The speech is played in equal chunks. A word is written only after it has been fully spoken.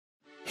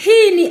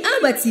Hii ni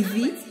ABBA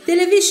TV,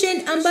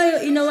 television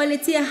ambayo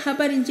inawaletea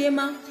habari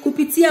njema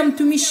kupitia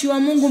mtumishi wa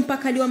Mungu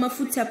mpakali wa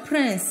mafuta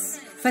Prince.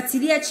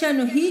 Fuatilia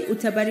channel hii,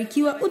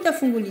 utabarikiwa,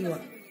 utafunguliwa.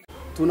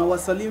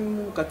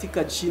 Tunawasalimu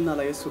katika jina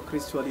la Yesu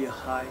Kristo aliye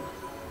hai.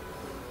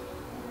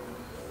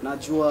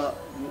 Najua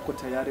mko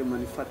tayari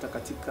mnanifuata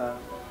katika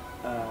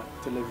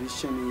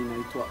television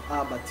inaitwa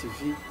ABBA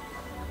TV.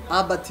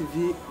 ABBA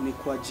TV ni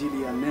kwa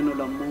ajili ya neno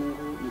la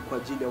Mungu, ni kwa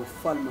ajili ya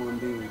ufalme wa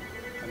mbingu.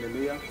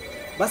 Haleluya.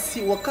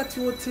 Basi wakati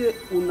wote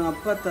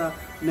unapata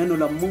neno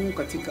la Mungu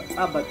katika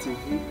ABBA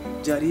TV,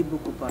 jaribu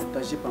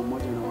kupartage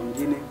pamoja na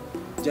wengine,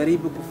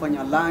 jaribu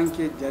kufanya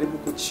like, jaribu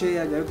kushare,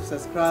 jaribu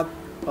kusubscribe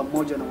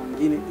pamoja na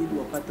wengine ili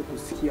wapate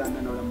kusikia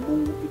neno la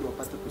Mungu, ili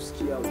wapate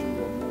kusikia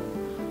ujumbe wa Mungu.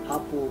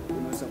 Hapo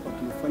unaweza kwa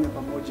tunafanya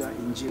pamoja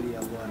injili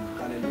ya Bwana.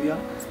 Haleluya.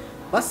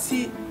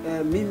 Basi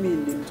mimi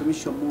ni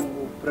mtumishi wa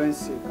Mungu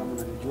Prince, kama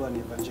unajua ni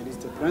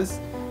evangelist Prince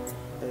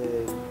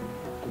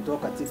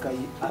kutoka katika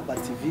ABBA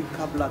TV.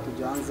 Kabla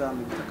tujaanza,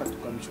 nataka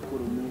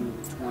tukamshukuru Mungu,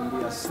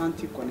 tumwambie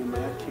asante kwa neema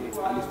yake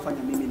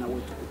alifanya mimi na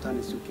wewe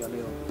tukutane siku ya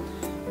leo.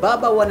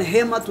 Baba wa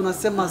rehema,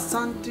 tunasema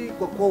asante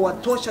kwa kuwa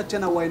watosha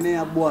tena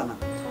waenea Bwana.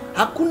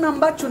 Hakuna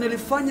ambacho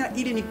nilifanya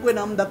ili nikuwe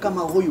na muda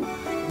kama huyu,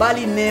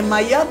 bali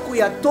neema yako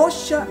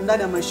yatosha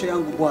ndani ya maisha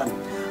yangu Bwana.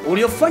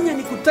 Uliofanya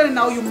nikutane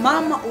na huyu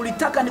mama,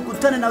 ulitaka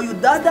nikutane na huyu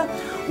dada,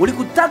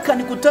 ulikutaka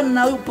nikutane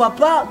na huyu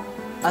papa.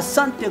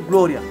 Asante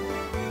Gloria.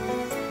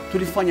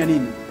 Tulifanya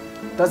nini?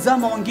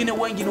 Tazama wengine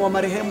wengi ni wa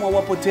marehemu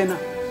wapo tena.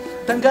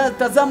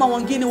 Tazama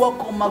wengine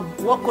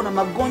wako na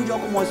magonjwa,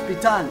 wako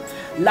hospitali.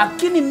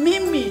 Lakini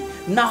mimi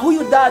na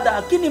huyu dada,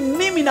 lakini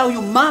mimi na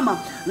huyu mama,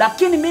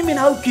 lakini mimi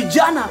na huyu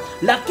kijana,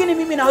 lakini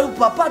mimi na huyu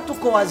papa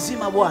tuko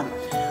wazima Bwana.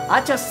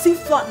 Acha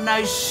sifa na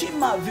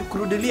heshima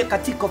vikurudilie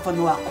katika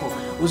ufalme wako.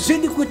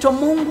 Uzidi kuitwa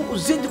Mungu,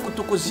 uzidi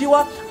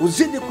kutukuziwa,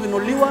 uzidi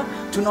kuinuliwa.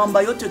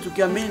 Tunaomba yote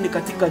tukiamini ni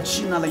katika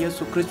jina la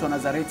Yesu Kristo wa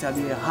Nazareti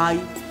aliye hai.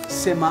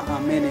 Sema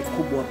amen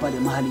kubwa pale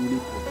mahali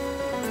ulipo.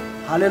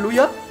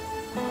 Haleluya.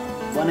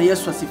 Bwana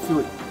Yesu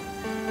asifiwe.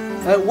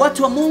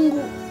 Watu wa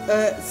Mungu,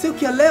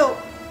 siku ya leo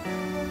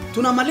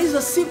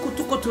tunamaliza siku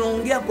tuko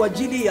tunaongea kwa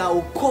ajili ya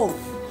okovu.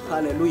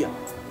 Haleluya.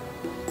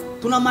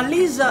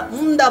 Tunamaliza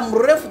muda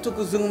mrefu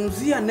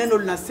tukizungumzia neno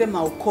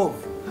linasema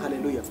okovu.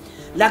 Haleluya.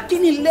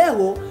 Lakini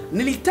leo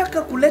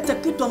nilitaka kuleta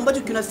kitu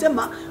ambacho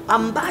kinasema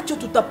ambacho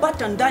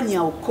tutapata ndani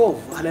ya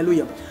okovu.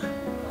 Haleluya.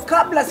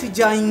 Kabla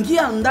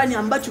sijaingia ndani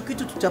ambacho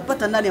kitu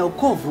tutapata ndani ya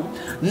okovu,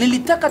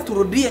 nilitaka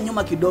turudie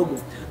nyuma kidogo.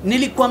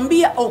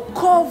 Nilikwambia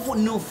okovu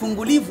ni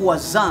ufungulivu wa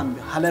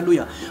dhambi.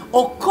 Haleluya.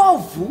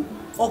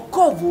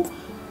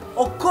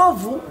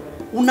 Okovu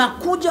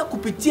unakuja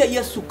kupitia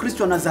Yesu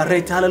Kristo wa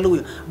Nazareti.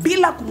 Haleluya.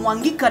 Bila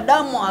kumwangika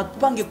damu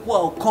hatupange kuwa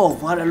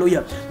okovu.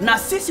 Haleluya. Na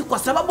sisi kwa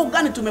sababu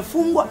gani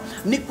tumefungwa?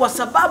 Ni kwa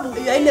sababu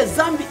ya ile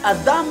dhambi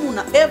Adamu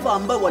na Eva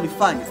ambao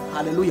walifanya.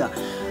 Haleluya.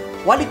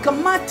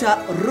 Walikamata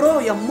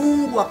roho ya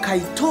Mungu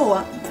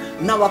wakaitoa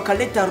na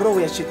wakaleta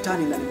roho ya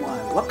shetani ndani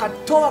mwao.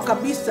 Wakatoa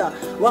kabisa,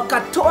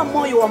 wakatoa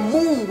moyo wa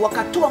Mungu,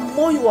 wakatoa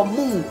moyo wa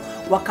Mungu,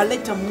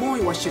 wakaleta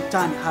moyo wa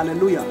shetani.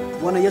 Haleluya.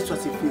 Bwana Yesu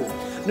asifiwe.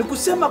 Ni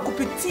kusema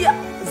kupitia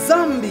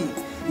dhambi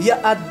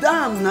ya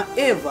Adamu na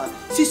Eva,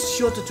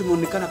 sisi wote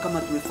tumeonekana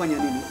kama tumefanya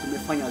nini?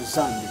 Tumefanya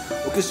dhambi.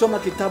 Ukisoma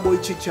kitabu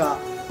hichi cha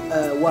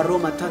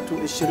Waroma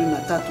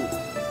 3:23,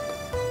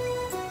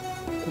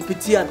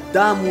 kupitia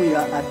damu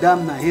ya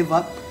Adamu na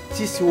Eva,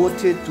 sisi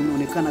wote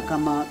tumeonekana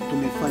kama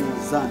tumefanya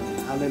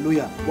dhambi.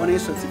 Haleluya. Bwana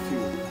Yesu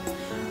asifiwe.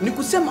 Ni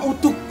kusema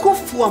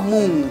utukufu wa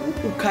Mungu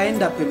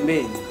ukaenda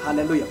pembeni.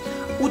 Haleluya.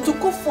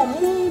 Utukufu wa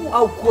Mungu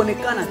au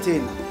kuonekana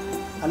tena.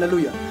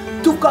 Haleluya.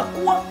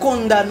 Tukakuwa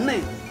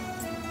kondane.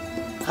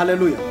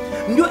 Haleluya.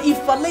 Ndio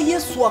ifale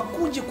Yesu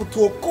akuje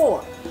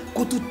kutuokoa,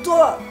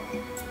 kututoa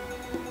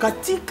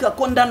katika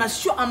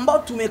kondanasio ambao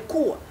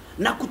tumekuwa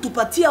na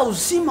kutupatia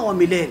uzima wa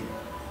milele.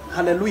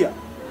 Haleluya.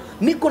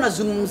 Niko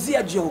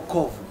nazungumzia juu ya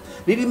okovu.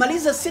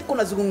 Nilimaliza siku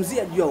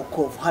nazungumzia juu ya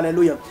okovu.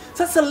 Haleluya.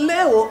 Sasa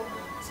leo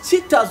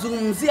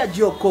sitazungumzia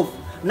juu ya okovu.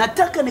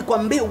 Nataka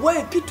nikwambie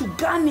wewe kitu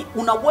gani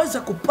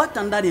unaweza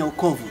kupata ndani ya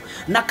okovu.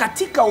 Na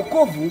katika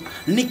okovu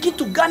ni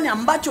kitu gani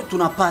ambacho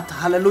tunapata.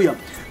 Haleluya.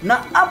 Na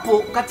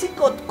hapo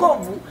katika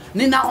okovu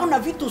ninaona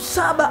vitu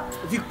 7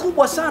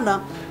 vikubwa sana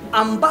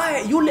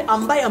ambaye yule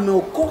ambaye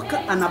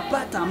ameokoka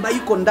anapata, ambaye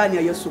yuko ndani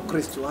ya Yesu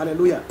Kristo.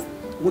 Haleluya.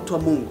 Mtu wa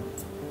Mungu,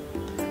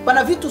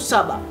 pana vitu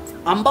 7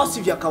 ambao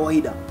si vya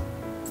kawaida.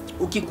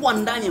 Ukikuwa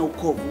ndani ya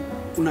okovu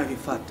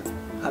unavifuata.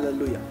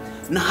 Haleluya.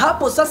 Na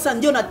hapo sasa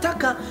ndio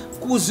nataka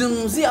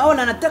kuzungumzia au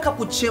nataka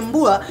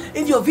kuchembua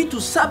hivyo vitu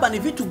 7 ni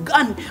vitu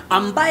gani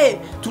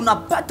ambaye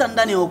tunapata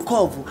ndani ya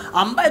okovu,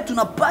 ambaye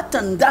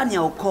tunapata ndani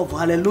ya okovu.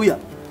 Haleluya.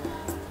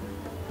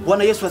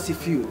 Bwana Yesu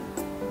asifiwe.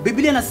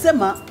 Biblia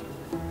inasema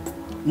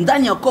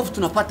ndani ya okovu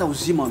tunapata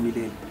uzima wa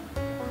milele.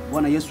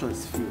 Bwana Yesu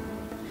asifiwe.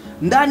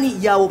 Ndani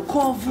ya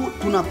okovu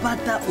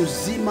tunapata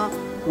uzima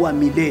wa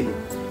milele.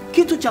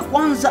 Kitu cha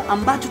kwanza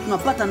ambacho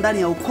tunapata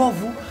ndani ya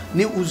okovu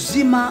ni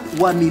uzima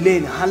wa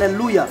milele.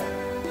 Haleluya.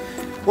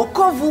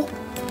 Okovu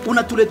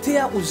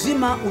unatuletea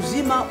uzima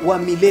wa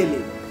milele.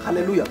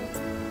 Haleluya.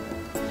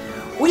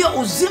 huyo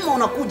uzima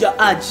unakuja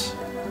aje?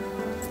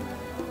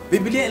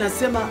 Biblia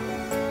inasema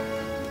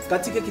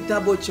katika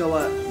kitabu cha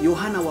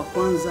Yohana wa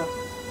kwanza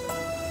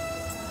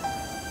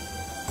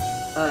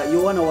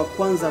Yohana wa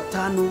kwanza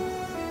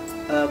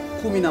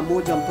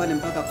 5:11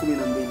 mpaka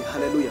 12.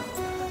 Haleluya.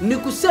 Ni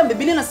kusema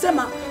Biblia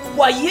inasema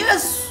kwa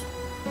Yesu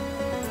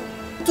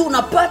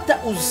tunapata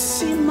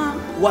uzima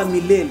wa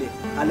milele.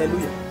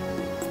 Haleluya.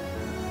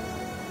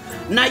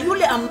 Na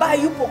yule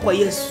ambaye yupo kwa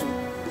Yesu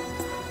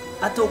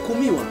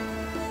atahukumiwa.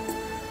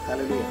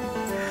 Haleluya.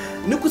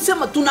 Ni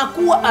kusema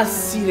tunakuwa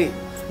asili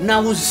na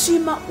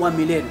uzima wa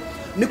milele.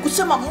 Ni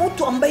kusema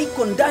mtu ambaye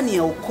iko ndani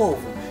ya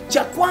okovu,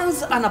 cha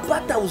kwanza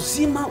anapata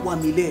uzima wa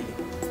milele.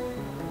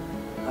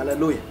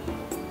 Haleluya.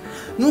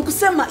 Ni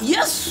kusema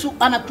Yesu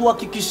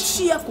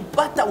anatuhakikishia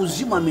kupata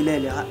uzima wa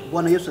milele.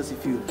 Bwana Yesu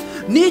asifiwe.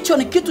 Nicho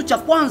ni kitu cha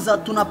kwanza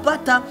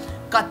tunapata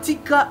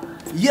katika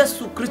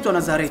Yesu Kristo wa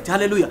Nazareti.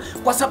 Haleluya.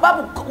 Kwa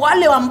sababu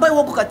wale ambao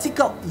wako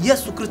katika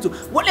Yesu Kristo,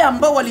 wale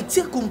ambao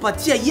walitia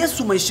kumpatia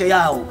Yesu maisha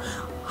yao,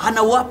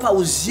 anawapa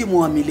uzima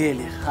wa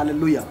milele.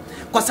 Haleluya.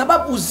 Kwa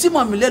sababu uzima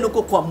wa milele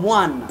uko kwa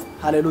mwana.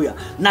 Haleluya.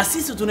 Na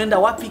sisi tunaenda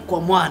wapi?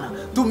 Kwa mwana.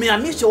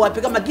 Tumehamishwa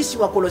wapi? Kama gisi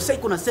wa Kolosai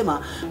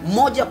kunasema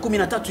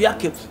 1:13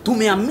 yake,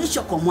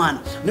 tumehamishwa kwa mwana.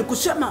 Ni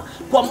kusema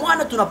kwa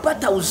mwana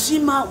tunapata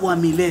uzima wa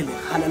milele.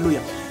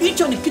 Haleluya.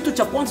 Hicho ni kitu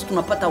cha kwanza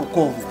tunapata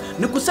wokovu.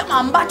 Ni kusema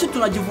ambacho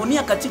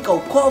tunajivunia katika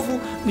wokovu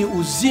ni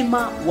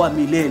uzima wa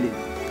milele.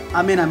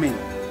 Amen, amen.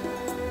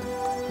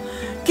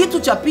 Kitu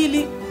cha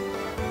pili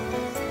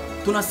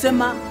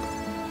tunasema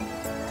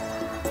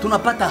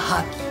tunapata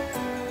haki.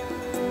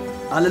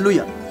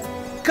 Haleluya.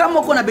 Kama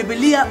uko na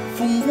Biblia,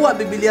 fungua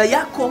Biblia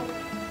yako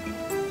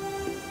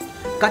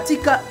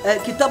katika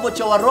kitabu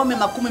cha Warome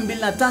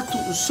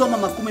 12:3 usoma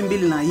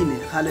 12:4.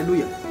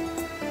 Haleluya.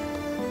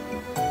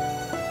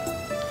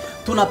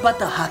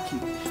 Tunapata haki.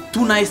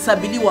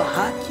 Tunahesabiliwa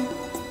haki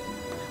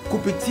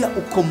kupitia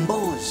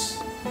ukombozi.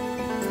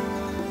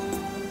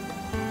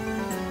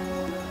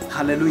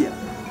 Haleluya.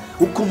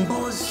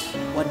 Ukombozi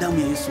wa damu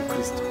ya Yesu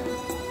Kristo.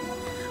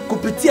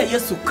 Kupitia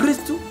Yesu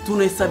Kristo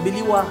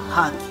tunahesabiliwa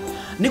haki.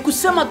 Ni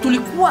kusema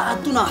tulikuwa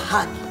hatuna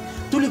haki,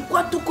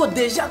 tulikuwa tuko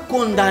deja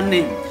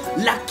condamné,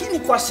 lakini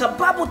kwa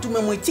sababu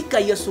tumemwitika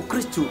Yesu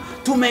Kristo,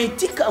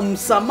 tumeitika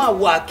msamaha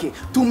wake,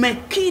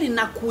 tumekiri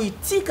na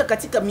kuitika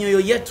katika mioyo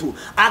yetu,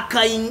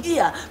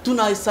 akaingia,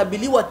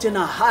 tunahesabiliwa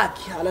tena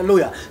haki.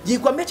 Haleluya.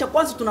 Jikwambia cha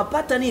kwanza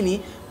tunapata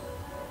nini?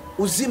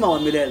 Uzima wa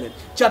milele.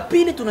 Cha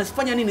pili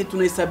tunafanya nini?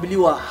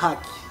 Tunahesabiliwa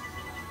haki.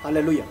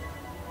 Haleluya.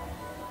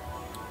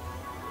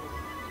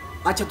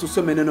 Acha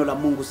tusome neno la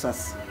Mungu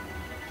sasa.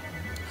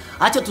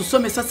 Acha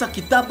tusome sasa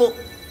kitabu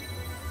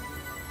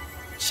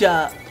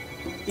cha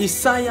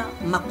Isaya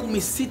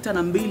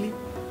 62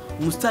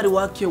 mstari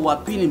wake wa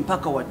 2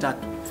 mpaka wa 3.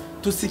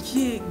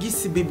 Tusikie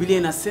gisi Biblia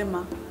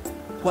inasema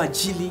kwa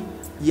ajili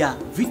ya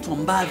vitu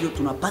ambavyo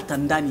tunapata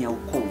ndani ya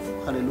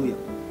wokovu. Haleluya.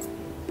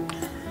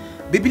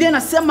 Biblia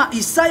inasema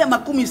Isaya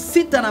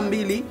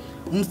 62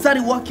 mstari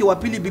wake wa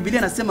 2, Biblia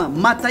inasema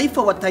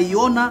mataifa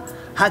wataiona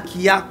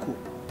haki yako.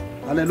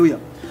 Haleluya.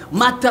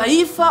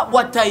 Mataifa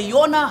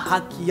wataiona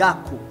haki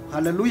yako.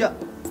 Haleluya.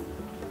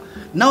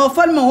 Na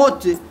wafalme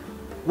wote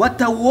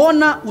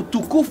watauona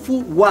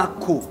utukufu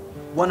wako.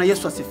 Bwana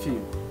Yesu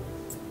asifiwe.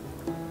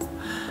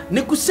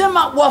 Ni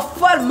kusema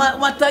wafalme,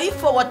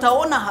 mataifa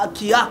wataona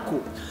haki yako.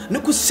 Ni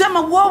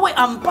kusema wewe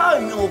ambaye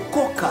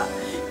umeokoka,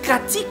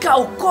 katika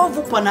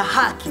wokovu pana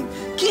haki,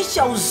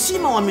 kisha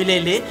uzima wa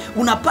milele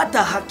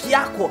unapata haki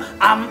yako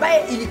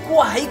ambaye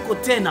ilikuwa haiko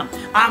tena,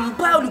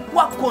 ambaye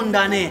ulikuwa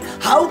kondane,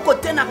 hauko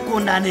tena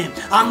kondane,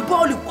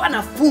 ambaye ulikuwa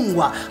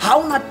nafungwa,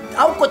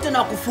 hauko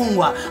tena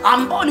kufungwa,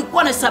 ambaye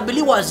ulikuwa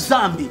nasabiliwa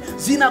dhambi,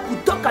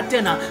 zinakutoka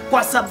tena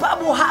kwa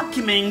sababu haki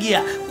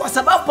imeingia, kwa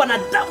sababu pana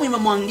damu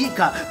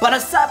imemwangika,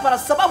 pana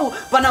sababu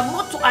pana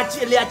mtu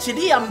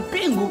aliachilia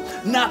mbingu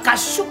na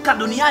kashuka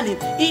duniani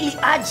ili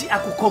aje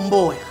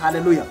akukomboe.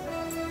 Haleluya.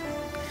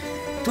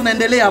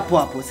 Tunaendelea hapo.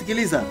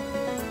 Sikiliza.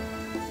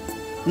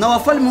 Na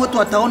wafalme wote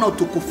wataona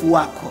utukufu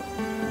wako.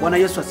 Bwana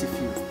Yesu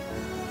asifiwe.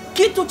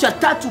 Kitu cha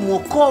tatu,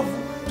 mwokovu,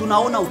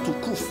 tunaona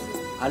utukufu.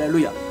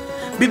 Haleluya.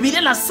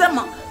 Biblia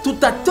inasema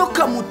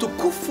tutatoka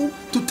mtukufu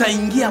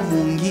tutaingia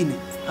mwingine.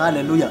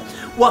 Haleluya.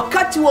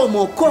 Wakati wa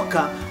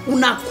umeokoka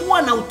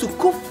unakuwa na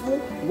utukufu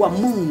wa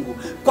Mungu,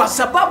 kwa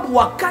sababu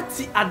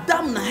wakati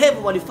Adamu na Eva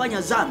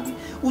walifanya dhambi,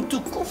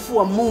 utukufu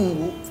wa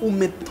Mungu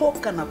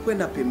umetoka na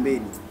kwenda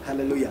pembeni.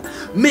 Haleluya.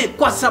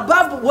 Kwa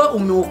sababu wewe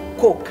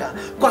umeokoka,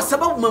 kwa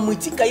sababu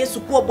umemwitika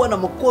Yesu kuwa Bwana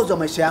Mwokozi wa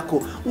maisha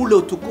yako, ule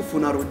utukufu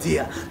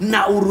unarudia,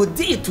 na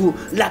urudi tu,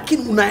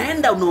 lakini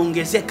unaenda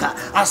unaongezeka.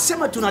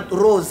 Asema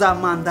tunaroza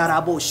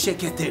mandarabo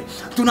shekete.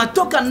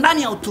 Tunatoka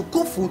ndani ya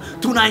utukufu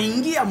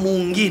tunaingia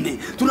mwingine.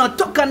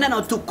 Tunatoka ndani ya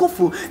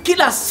utukufu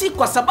kila siku,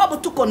 kwa sababu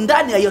tuko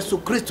ndani ya Yesu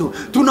Kristo.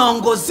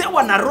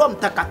 Tunaongozewa na Roho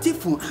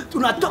Mtakatifu.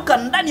 Tunatoka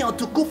ndani ya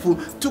utukufu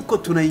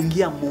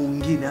tunaingia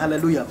mwingine.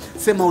 Haleluya.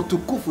 Sema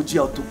utukufu juu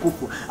ya utukufu.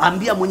 utukufu.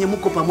 Ambia mwenye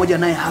mko pamoja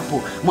naye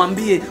hapo,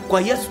 mwambie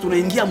kwa Yesu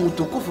tunaingia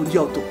utukufu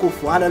ndio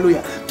utukufu.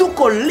 Haleluya.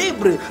 Tuko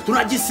libre,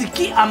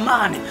 tunajisikia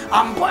amani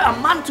ambayo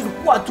amani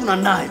tulikuwa hatuna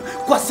nayo,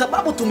 kwa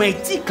sababu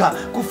tumeitika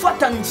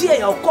kufuata njia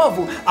ya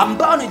okovu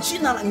ambayo ni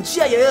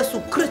njia ya Yesu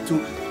Kristo.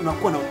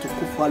 Tunakuwa na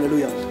utukufu.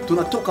 Haleluya.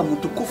 Tunatoka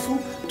mtukufu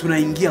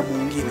tunaingia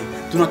mwingine,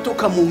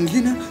 tunatoka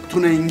mwingine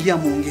tunaingia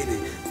mwingine.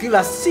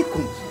 Kila siku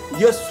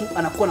Yesu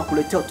anakuwa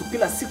anakuletea utukufu.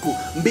 Kila siku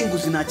mbingu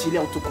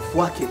zinaachilia utukufu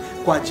wake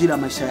kwa ajili ya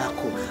maisha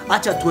yako.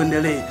 Acha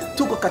tuendelee.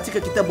 Tuko katika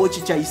kitabu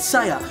hichi cha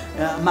Isaya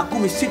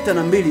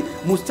 62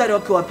 mstari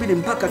wake wa 2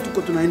 mpaka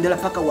tunaendelea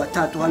mpaka wa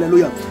 3.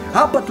 Haleluya.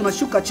 Hapa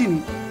tunashuka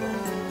chini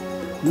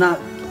na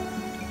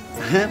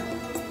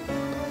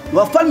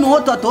wafalme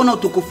wote wataona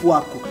utukufu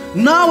wako,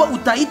 nawe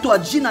utaitwa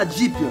jina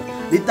jipya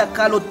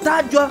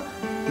litakalotajwa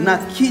na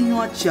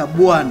kinywa cha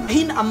Bwana.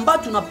 Hii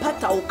ambacho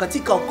tunapata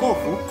katika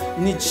wokovu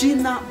ni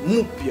jina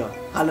mpya.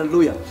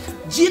 Haleluya.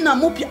 Jina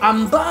mpya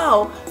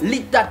ambao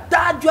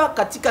litatajwa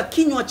katika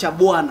kinywa cha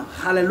Bwana.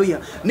 Haleluya.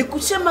 Ni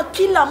kusema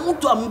kila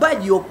mtu ambaye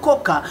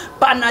jiokoka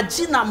pana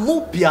jina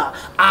mpya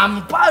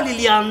ambao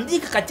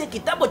liliandika katika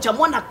kitabu cha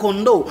mwana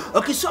kondoo.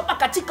 Ukisoma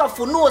katika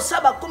Ufunuo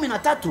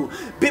 7:13,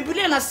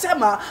 Biblia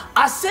inasema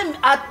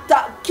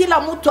hata kila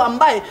mtu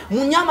ambaye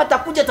mnyama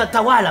atakuja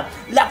tatawala.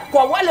 La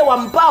kwa wale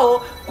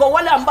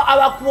ambao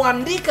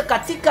hawakuandika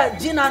katika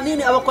jina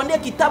nini, hawakuandika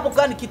kitabu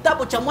gani?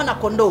 Kitabu cha mwana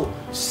kondoo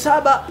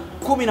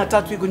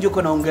 7:13 hiko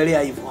ndiko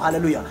naongelea hivyo.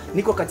 Haleluya.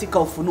 Niko katika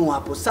Ufunuo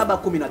hapo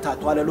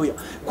 7:13. Haleluya.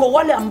 Kwa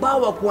wale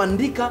ambao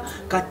wakuandika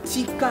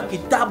katika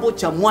kitabu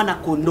cha mwana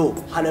kondoo.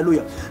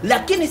 Haleluya.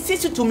 Lakini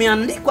sisi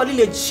tumeandikwa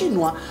lile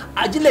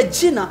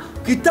jina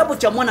kitabu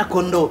cha mwana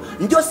kondoo.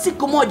 Ndio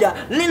siku moja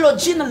lilo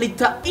jina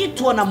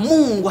litaitwa na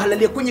Mungu.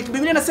 Haleluya. Kwenye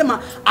Biblia inasema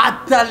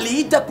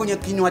ataliita kwenye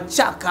kinywa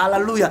chake.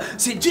 Haleluya.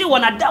 Sijui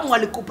wanadamu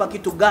walikupa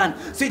kitu gani,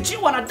 sijui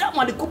wanadamu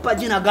walikupa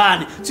jina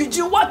gani,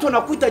 sijui watu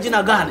wanakuita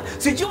jina gani,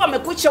 sijui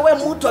wamekuita wewe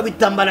mtu wa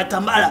vitambala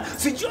tambala,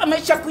 sijui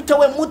wamesha kuita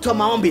wewe mtu wa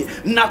maombi.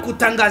 Na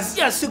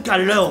kutangazia siku ya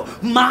leo,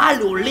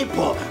 mahali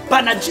ulipo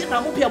pana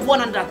jina mpya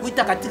Bwana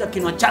ndakuita katika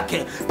kinywa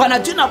chake. Pana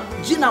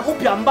jina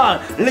mpya ambalo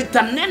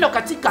litaneno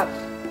katika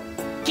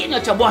kinywa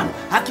cha Bwana,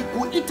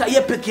 hakikuita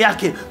yeye peke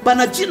yake.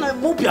 Pana jina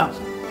mpya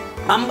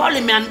ambalo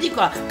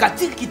limeandikwa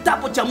katika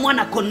kitabu cha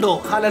mwana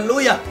kondoo.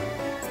 Haleluya.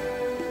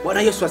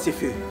 Bwana Yesu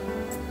asifiwe.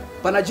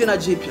 Pana jina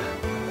jipya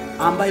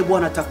ambaye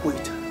Bwana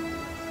atakuita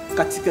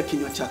katika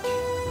kinywa chake.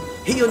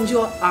 Hiyo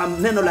ndio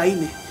neno la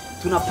 4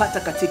 tunapata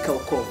katika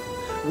wokovu.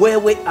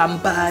 Wewe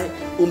ambaye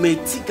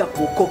umeitika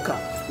kuokoka,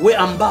 wewe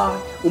ambaye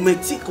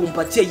umeitika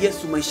kumpatia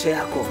Yesu maisha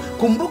yako,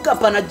 kumbuka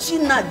pana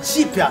jina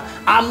jipya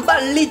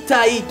ambalo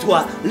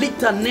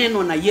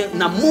litanenwa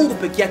na Mungu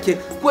peke yake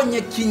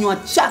kwenye kinywa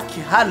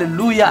chake.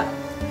 Haleluya.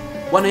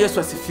 Bwana Yesu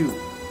asifiwe.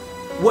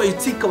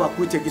 Waitika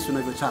wakuite Yesu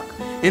unavyotaka.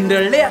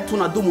 Endelea,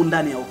 tunadumu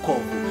ndani ya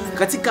wokovu.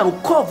 Katika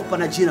wokovu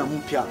pana jina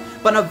mpya.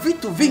 Pana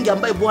vitu vingi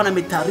ambaye Bwana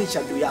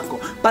ametayarisha juu yako.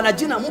 Pana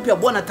jina mpya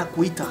Bwana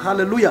atakuita.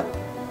 Haleluya.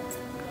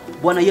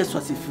 Bwana Yesu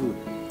asifiwe.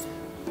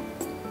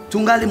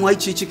 Tungali mwa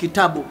hichi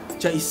kitabu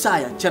cha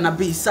Isaya, cha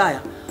nabii Isaya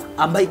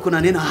ambaye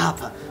kuna neno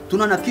hapa.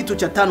 Tunaona kitu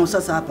cha 5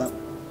 sasa hapa.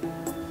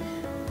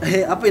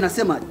 Hapa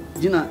inasema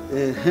jina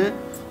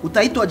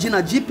utaitwa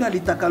jina jipya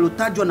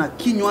litakalotajwa na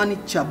kinywani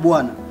cha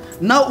Bwana.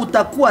 Nao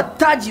utakuwa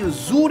taji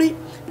uzuri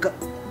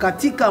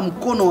katika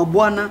mkono wa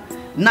Bwana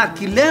na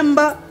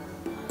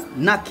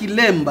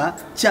kilemba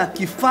cha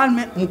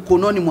kifalme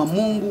mkononi mwa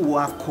Mungu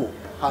wako.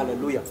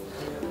 Haleluya.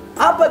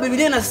 Hapa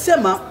Biblia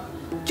inasema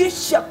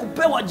kisha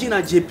kupewa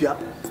jina jipya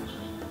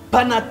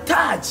pana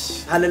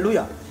taji.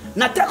 Haleluya.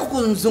 Nataka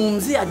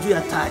kuzungumzia juu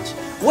ya taji.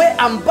 We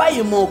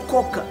ambaye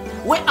umeokoka,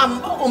 we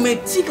ambao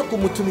umetika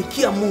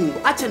kumtumikia Mungu,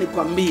 acha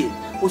nikwambie,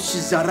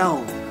 usizarau.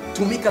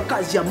 Tumika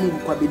kazi ya Mungu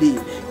kwa bidii.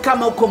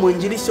 Kama uko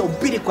mwinjilisti,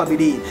 ubiri kwa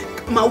bidii.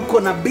 Kama uko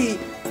nabii,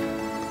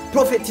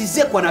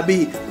 profetize kwa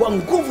nabii, kwa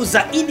nguvu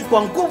zaidi,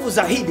 kwa nguvu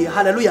zaidi.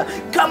 Haleluya.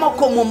 Kama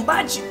uko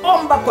mwombaji,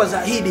 omba kwa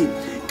zaidi.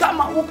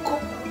 Kama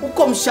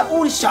uko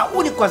mshauri,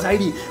 shauri kwa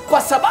zaidi,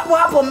 kwa sababu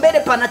hapo mbele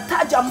pana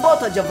taji ambayo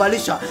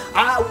utajavalisha.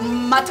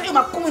 Mathayo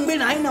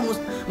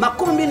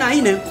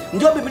 22:4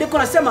 ndio Biblia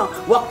inasema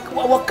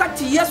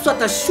wakati Yesu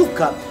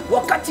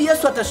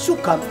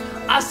atashuka,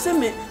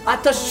 aseme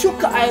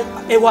atashuka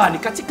hewani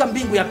katika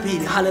mbingu ya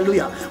pili.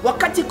 Haleluya.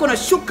 Wakati iko na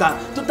shuka,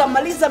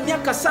 tutamaliza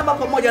miaka 7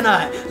 pamoja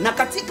naye, na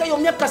katika hiyo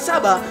miaka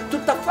 7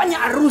 tutafanya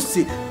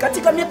harusi.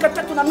 Katika miaka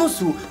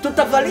 3.5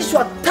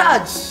 tutavalishwa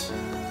taji.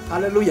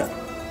 Haleluya.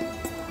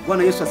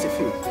 Bwana Yesu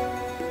asifiwe.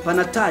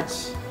 Pana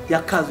taji ya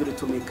kazi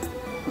ilitumika.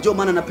 Ndio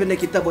maana napenda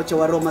kitabu cha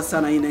Waroma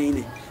sana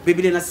 4:4.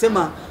 Biblia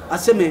inasema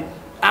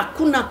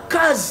hakuna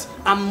kazi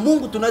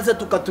Mungu tunaweza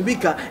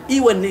tukatumika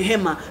iwe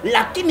neema,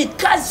 lakini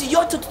kazi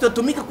yote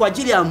tutatumika kwa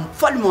ajili ya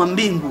mfalme wa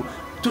mbingu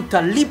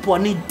tutalipwa,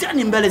 ni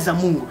deni mbele za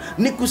Mungu.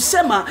 Ni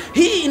kusema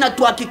hii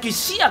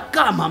inatuhakikishia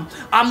kama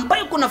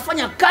ambayo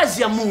kunafanya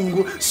kazi ya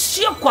Mungu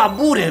sio kwa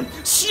bure,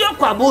 sio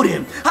kwa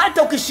bure.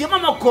 Hata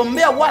ukisimama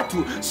kuombea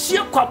watu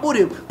sio kwa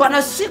bure.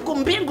 Pana siku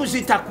mbingu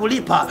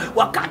zitakulipa.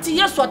 Wakati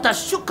Yesu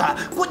atashuka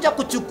kuja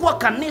kuchukua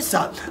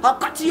kanisa,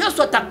 wakati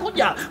Yesu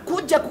atakuja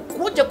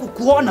kuja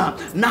kukuona,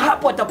 na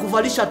hapo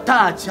atakuvalisha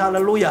taji.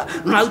 Haleluya.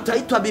 Na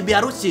utaitwa bibi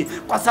harusi,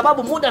 kwa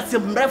sababu muda si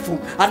mrefu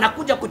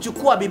anakuja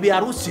kuchukua bibi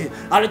harusi.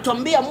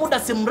 Alituambia muda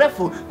si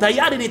mrefu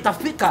tayari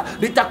nitafika,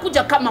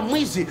 nitakuja kama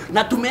mwizi,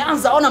 na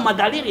tumeanza ona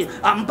madalili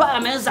ambayo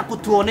ameweza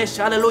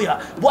kutuonesha. Haleluya.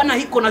 Bwana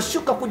hiko na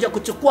shuka kuja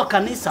kuchukua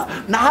kanisa,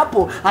 na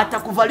hapo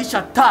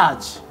atakuvalisha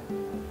taji.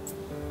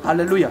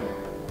 Haleluya.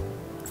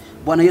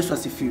 Bwana Yesu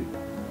asifiwe.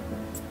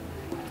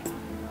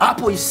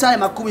 Hapo Isaya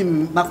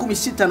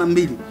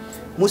 62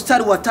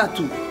 mstari wa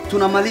 3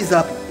 tunamaliza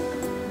hapo.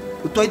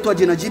 Utaitwa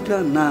jina jipya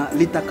na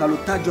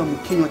litakalotajwa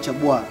mkinywa cha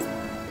Bwana,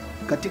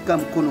 katika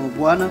mkono wa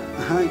Bwana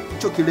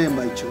hicho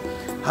kilemba hicho.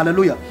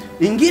 Haleluya.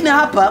 Ingine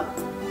hapa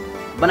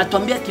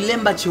banatuambia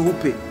kilemba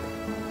cheupe.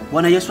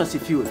 Bwana Yesu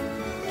asifiwe.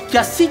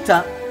 Kia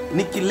 6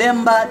 ni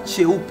kilemba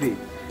cheupe.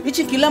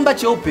 Hichi kilemba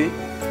cheupe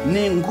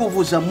ni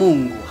nguvu za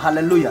Mungu.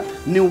 Haleluya.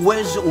 Ni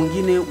uwezo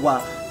mwingine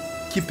wa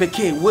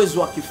kipekee,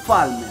 uwezo wa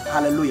kifalme.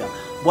 Haleluya.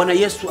 Bwana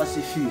Yesu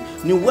asifiwe.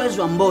 Ni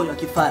uwezo ambao wa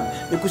kifalme.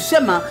 Ni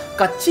kusema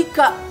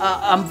katika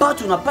ambao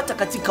tunapata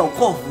katika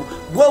okovu,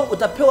 wewe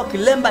utapewa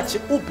kilemba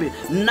cheupe,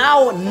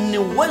 nao ni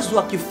uwezo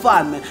wa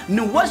kifalme,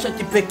 ni uwezo wa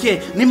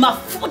kipekee, ni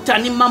mafuta,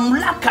 ni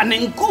mamlaka,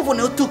 ni nguvu,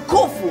 ni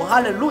utukufu.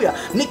 Haleluya.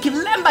 Ni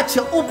kilemba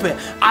cheupe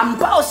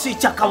ambao si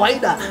cha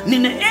kawaida, ni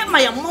neema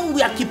ya Mungu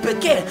ya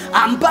kipekee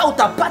ambao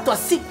utapatwa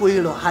siku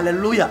hilo.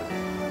 Haleluya.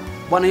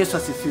 Bwana Yesu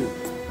asifiwe.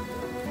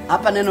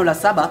 Hapa neno la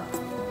 7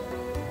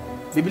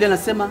 Biblia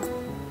inasema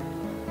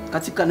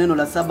katika neno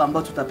la 7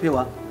 ambao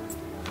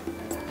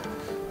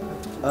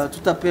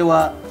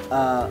tutapewa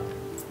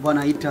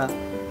wanaita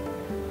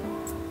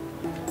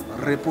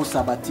repo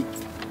sabatiki.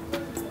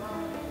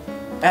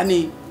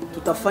 Yani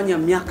tutafanya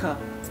miaka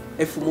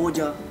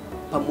 1000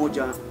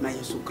 pamoja na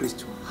Yesu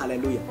Kristo.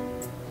 Haleluya.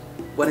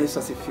 Bwana Yesu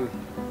asifiwe.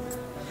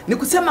 Ni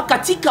kusema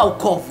katika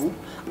okovu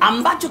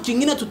ambacho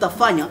kingine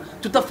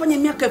tutafanya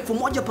miaka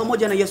 1000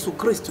 pamoja na Yesu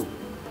Kristo.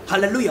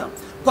 Haleluya.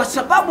 Kwa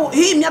sababu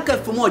hii miaka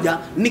 1000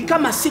 ni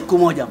kama siku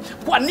moja.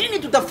 Kwa nini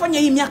tutafanya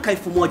hii miaka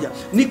 1000?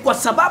 Ni kwa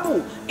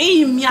sababu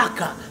hii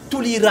miaka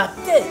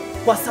tulirate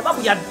kwa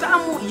sababu ya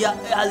damu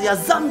ya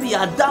dhambi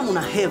ya Adamu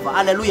na Eva.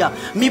 Haleluya.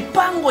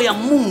 Mipango ya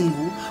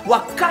Mungu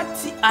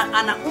wakati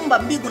anaumba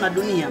mbingu na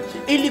dunia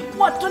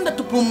ilikuwa twende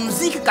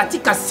tupumzike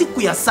katika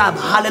siku ya 7.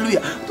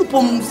 Haleluya.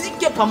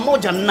 Tupumzike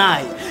pamoja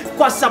naye.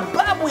 Kwa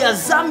sababu ya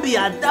dhambi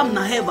ya Adamu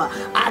na Eva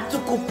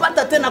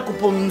hatukupata tena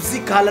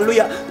kupumzika.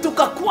 Haleluya.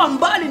 Tukakuwa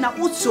mbali na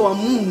uso wa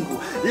Mungu.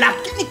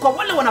 Lakini kwa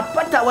wale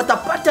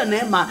watapata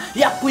neema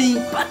ya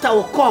kuipata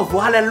wokovu.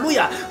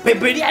 Haleluya.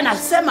 Biblia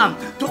inasema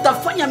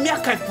tutafanya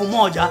miaka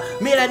 1000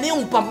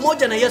 milenium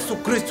pamoja na Yesu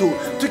Kristo.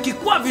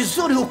 Tukikuwa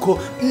vizuri huko,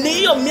 ni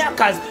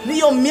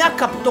hiyo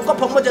miaka kutoka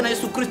pamoja na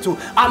Yesu Kristo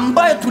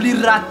ambayo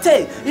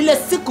tulirate ile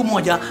siku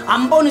moja,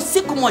 ambao ni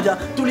siku moja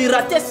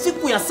tulirate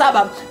siku ya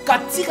 7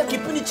 katika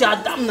kipindi cha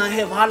Adamu na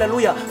Eva.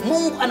 Haleluya.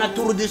 Mungu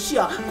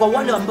anaturudishia kwa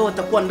wale ambao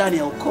watakuwa ndani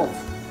ya wokovu.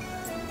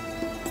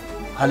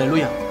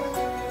 Haleluya.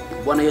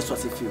 Bwana Yesu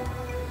asifiwe.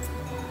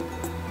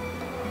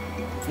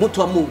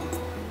 Mtu wa Mungu,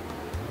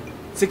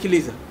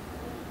 sikiliza.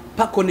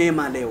 Pako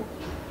neema leo.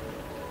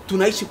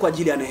 Tunaishi kwa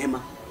ajili ya neema.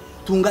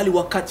 Tungali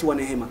wakati wa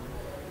neema.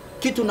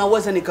 Kitu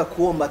naweza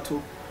nikakuomba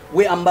tu,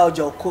 we ambao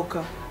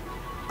hujaokoka,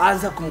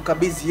 anza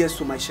kumkabidhi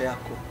Yesu maisha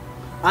yako.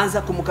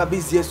 Anza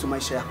kumkabidhi Yesu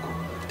maisha yako.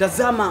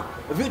 Tazama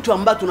vitu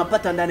ambavyo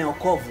tunapata ndani ya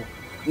wokovu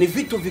ni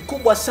vitu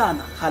vikubwa sana.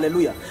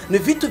 Haleluya. Ni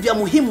vitu vya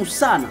muhimu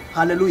sana.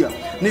 Haleluya.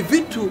 Ni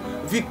vitu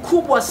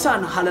vikubwa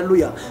sana.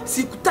 Haleluya.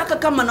 Sikutaka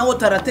kama na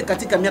wote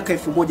katika miaka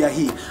 1000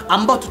 hii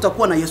ambao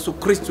tutakuwa na Yesu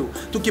Kristo,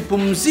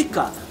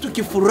 tukipumzika,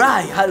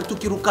 tukifurahi,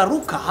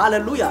 tukirukaruka.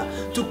 Haleluya.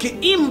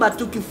 Tukiimba,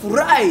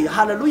 tukifurahi.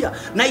 Haleluya.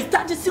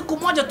 Nahitaji siku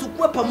moja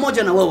tukue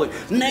pamoja na wewe.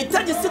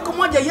 Nahitaji siku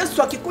moja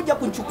Yesu akikuja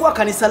kuchukua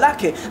kanisa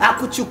lake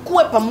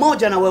akuchukue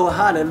pamoja na wewe.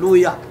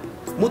 Haleluya.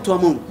 Mtu wa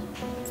Mungu,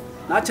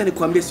 na acha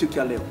nikwambie siku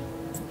ya leo,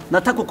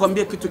 nataka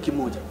kukwambia kitu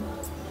kimoja.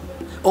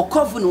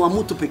 Okovu ni wa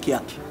mtu peke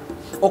yake.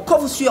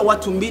 Okovu sio ya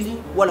watu 2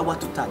 wala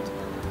watu 3.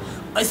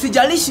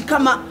 Isijalishi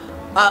kama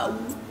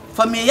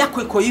familia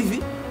yako iko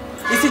hivi,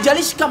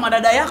 isijalishi kama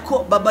dada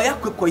yako, baba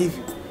yako iko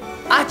hivi.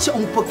 Acha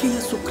umpokee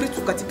Yesu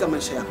Kristo katika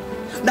maisha yako.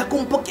 Na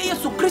kumpokea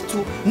Yesu Kristo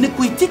ni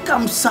kuitika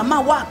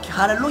msamaha wake.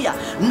 Haleluya.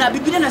 Na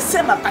Biblia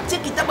inasema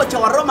katika kitabu cha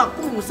Waroma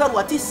 10 mstari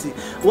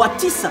wa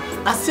 9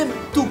 asema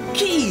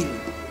tukiri.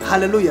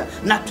 Haleluya.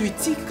 Na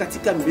tuitike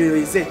katika mioyo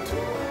yetu.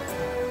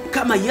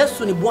 kama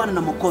Yesu ni Bwana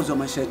na Mwokozi wa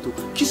maisha yetu,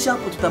 kisha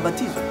hapo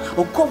tutabatizwa,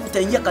 wokovu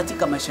utaingia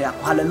katika maisha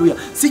yako. Haleluya.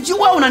 Sijui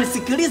wewe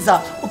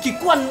unanisikiliza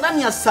ukikuwa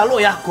ndani ya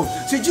salo yako,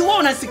 sijui wewe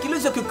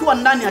unanisikiliza ukikuwa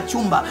ndani ya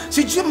chumba,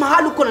 sijui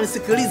mahali uko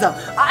unanisikiliza,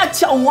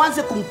 acha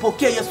uanze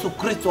kumpokea Yesu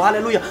Kristo.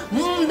 Haleluya.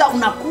 Muda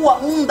unakuwa,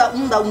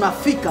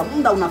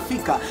 muda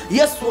unafika.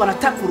 Yesu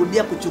anataka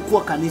kurudia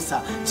kuchukua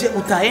kanisa. Je,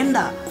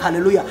 utaenda?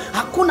 Haleluya.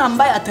 Hakuna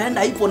ambaye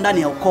ataenda ipo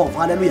ndani ya wokovu.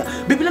 Haleluya.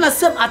 Biblia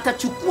inasema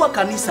atachukua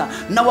kanisa,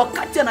 na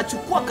wakati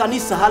anachukua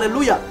kanisa,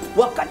 haleluya,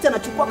 wakati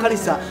anachukua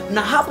kanisa,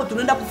 na hapo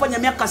tunaenda kufanya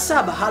miaka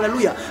 7.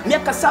 Haleluya.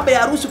 Miaka 7 ya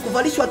harusi,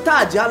 kuvalishwa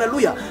taji.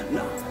 Haleluya.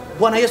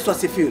 Bwana Yesu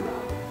asifiwe.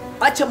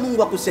 Acha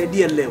Mungu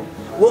akusaidie leo.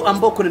 Wewe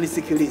ambao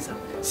unanisikiliza,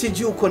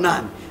 sijui uko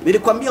nani.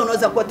 Nilikwambia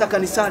unaweza kuwa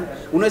kanisani,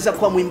 unaweza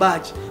kuwa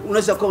mwimbaji,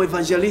 unaweza kuwa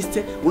evangelist,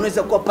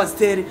 unaweza kuwa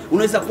pasteri,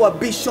 unaweza kuwa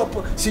bishop,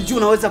 sijui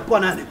unaweza kuwa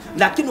nani.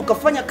 Lakini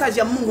ukafanya kazi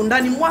ya Mungu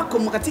ndani mwako,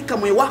 katika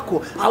moyo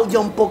wako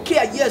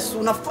haujampokea Yesu,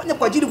 unafanya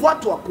kwa ajili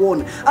watu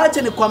wakuone.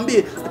 Acha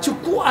nikwambie,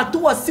 chukua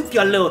hatua siku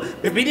ya leo.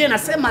 Biblia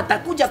inasema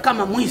atakuja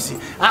kama mwizi.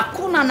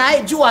 Hakuna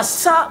anayejua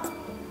saa,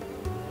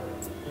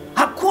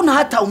 hakuna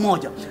hata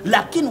umoja.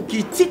 Lakini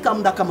ukiitika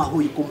muda kama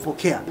huyu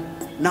kumpokea,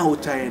 na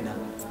utaenda.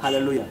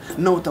 Haleluya.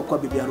 Na utakuwa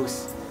bibi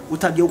harusi,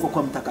 utageuka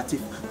kwa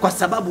mtakatifu, kwa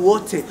sababu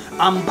wote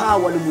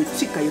ambao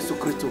walimuitika Yesu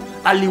Kristo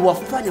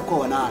aliwafanya kwa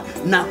wanae,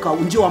 na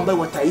ndio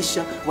ambao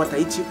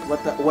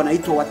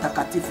wanaitwa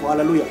watakatifu.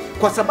 Haleluya.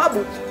 Kwa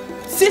sababu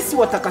sisi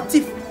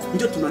watakatifu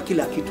ndio tuna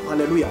kila kitu.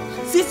 Haleluya.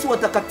 Sisi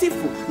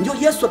watakatifu ndio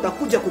Yesu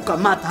atakuja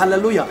kukamata.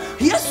 Haleluya.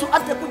 Yesu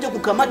atakuja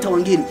kukamata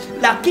wengine,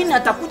 lakini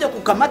atakuja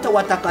kukamata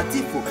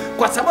watakatifu,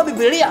 kwa sababu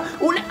Biblia,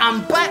 ule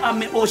ambaye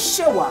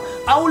ameoshewa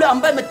au ule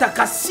ambaye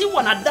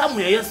ametakasiwa na damu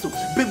ya Yesu,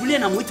 Biblia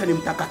inamuita ni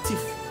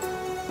mtakatifu.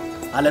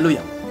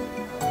 Haleluya.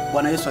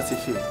 Bwana Yesu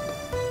asifiwe.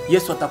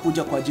 Yesu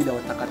atakuja kwa ajili ya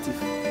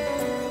watakatifu.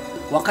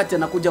 Wakati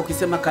anakuja,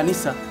 ukisema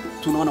kanisa,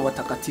 tunaona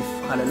watakatifu.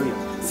 Haleluya.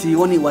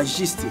 Sioni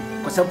wajisti,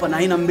 kwa sababu pana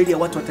aina mbili ya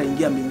watu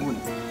wataingia mbinguni.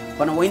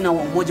 Pana aina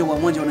mmoja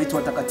wanaitwa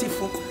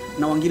watakatifu,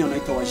 na wengine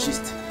wanaitwa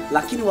wajisti.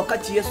 Lakini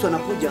wakati Yesu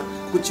anakuja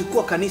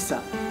kuchukua kanisa,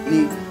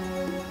 ni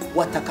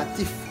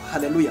watakatifu.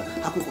 Haleluya.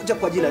 Hakukuja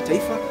kwa ajili ya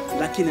taifa,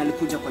 lakini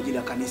alikuja kwa ajili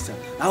ya kanisa.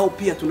 Hao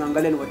pia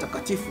tunaangalia ni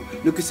watakatifu.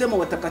 Nikisema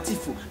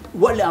watakatifu,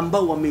 wale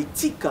ambao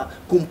wameitika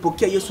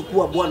kumpokea Yesu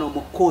kuwa Bwana wa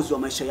Mwokozi wa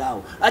maisha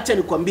yao. Acha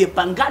nikwambie,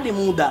 pangali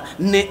muda,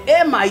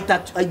 neema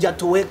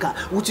haijatoweka.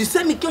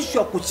 Usisemi kesho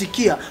ya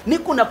kusikia.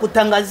 Niko na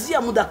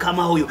kutangazia muda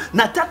kama huyo.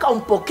 Nataka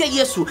umpokee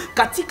Yesu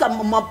katika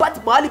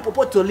mahali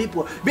popote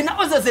ulipo.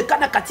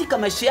 Binawezekana katika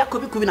maisha yako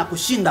viku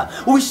vinakushinda,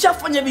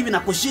 uishafanya bibi na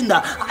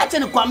kushinda. Acha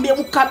nikwambie,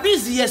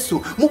 mkabidhi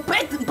Yesu,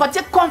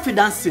 mpatie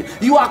confidence.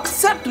 You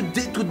accept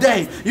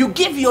today, you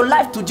give your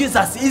life to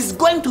Jesus. He's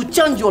going to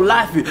change your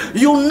life.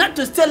 You not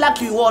to stay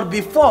like you were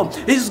before.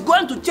 He's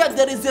going to change.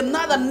 There is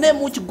another name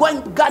which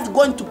God's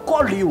going to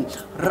call you.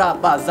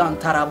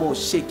 Rabazantarabo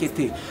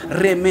shekete,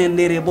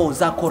 remenerebo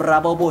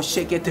zakorabo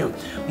shekete.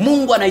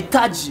 Mungu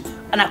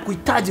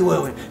anakuhitaji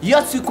wewe.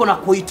 Yesu yuko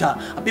nakuita.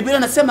 Biblia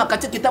inasema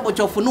katika kitabu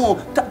cha Ufunuo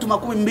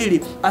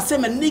 3:12,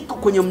 aseme niko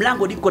kwenye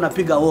mlango, niko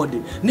napiga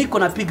hodi. Niko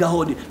napiga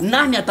hodi.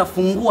 Nani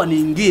atafungua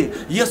niingie?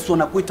 Yesu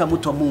anakuita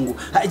mtu wa Mungu.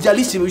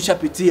 Haijalishi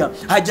ulishapitia,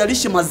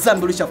 haijalishi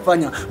mazambi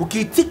ulishafanya.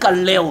 Ukiitika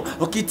leo,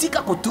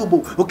 ukiitika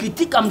kutubu,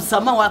 ukiitika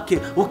msamaha wake,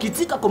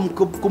 ukiitika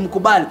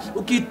kumkubali,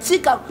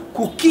 ukiitika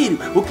kukiri,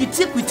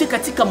 ukiitika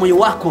katika moyo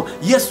wako,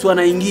 Yesu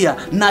anaingia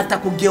na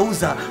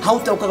atakugeuza.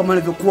 Hautakuwa kama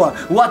ulivyokuwa.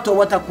 Watu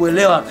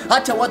hawatakuelewa.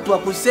 Acha watu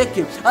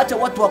wakuseke, acha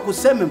watu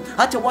wakuseme,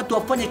 acha watu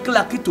wafanye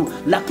kila kitu,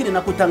 lakini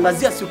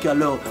nakutangazia siku ya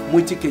leo,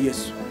 muitike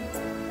Yesu.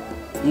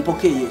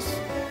 Mpokee Yesu.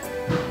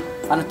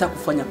 Anataka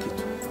kufanya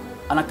kitu.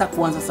 Anataka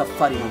kuanza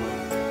safari na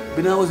wewe.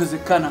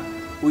 Binawezekana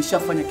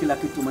uishafanya kila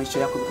kitu, maisha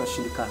yako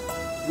yakashindikana.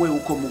 Wewe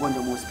uko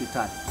mgonjwa wa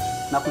hospitali.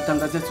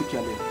 Nakutangazia siku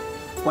ya leo,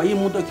 kwa hii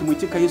muda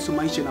ukimuitika Yesu,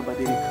 maisha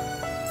yanabadilika.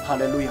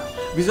 Haleluya.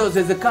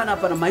 Binawezekana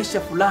pana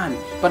maisha fulani,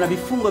 pana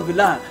vifungo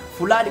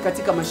fulani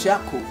katika maisha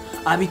yako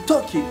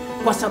havitoki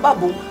kwa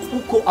sababu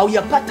uko au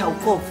yapata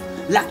wokovu.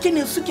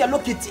 Lakini siku ya leo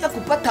ukitia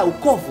kupata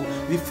wokovu,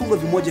 vifungo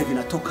vimoja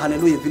vinatoka.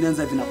 Haleluya.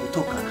 Vinaanza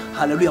vinakutoka.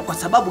 Haleluya. Kwa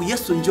sababu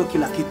Yesu ndio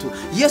kila kitu.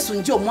 Yesu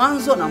ndio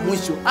mwanzo na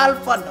mwisho,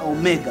 Alfa na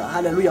Omega.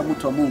 Haleluya,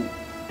 mtu wa Mungu.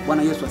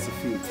 Bwana Yesu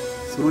asifiwe.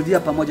 Surudia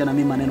pamoja na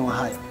mimi maneno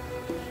haya.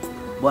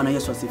 Bwana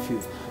Yesu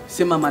asifiwe.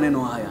 Sema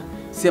maneno haya.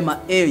 Sema,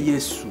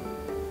 Yesu,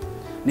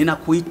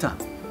 ninakuita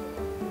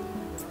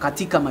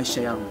katika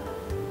maisha yangu.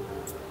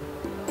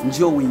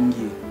 Njoo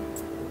uingie.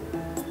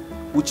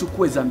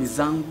 Uchukue dhambi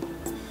zangu.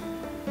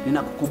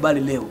 Ninakukubali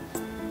leo.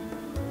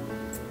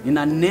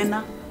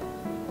 Ninanena,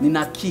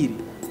 ninakiri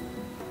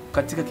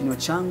katika kinywa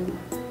changu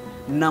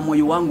na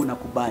moyo wangu,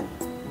 nakubali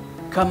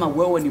kama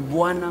wewe ni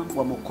Bwana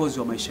wa Mwokozi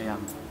wa maisha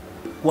yangu.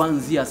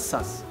 Kuanzia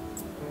sasa,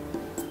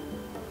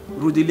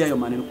 rudilia hayo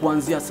maneno.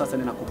 Kuanzia sasa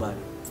ninakubali.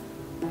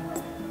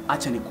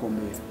 Acha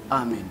nikuombee.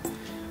 Amen.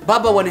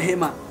 Baba wa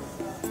rehema,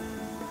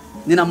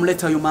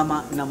 ninamleta huyu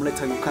mama,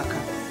 ninamleta huyu kaka,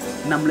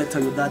 ninamleta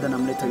huyu dada,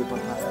 ninamleta huyu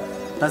papa.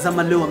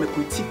 Tazama leo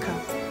amekuitika,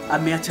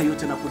 ameacha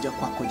yote na kuja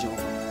kwako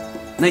Jehova.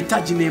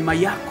 Nahitaji neema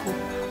yako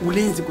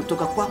ulinzi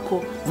kutoka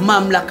kwako,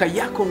 mamlaka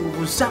yako,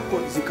 nguvu zako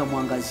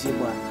zikamwangazie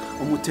Bwana.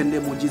 Umutendee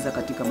muujiza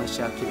katika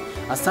maisha yake.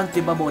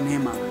 Asante Baba wa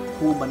neema,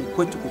 kuomba ni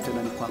kwetu,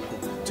 kutenda ni kwako.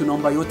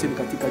 Tunaomba yote ni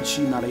katika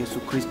jina la Yesu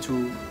Kristo.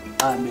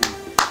 Amen.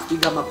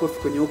 Piga makofi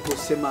kwenye upo,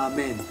 sema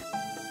amen.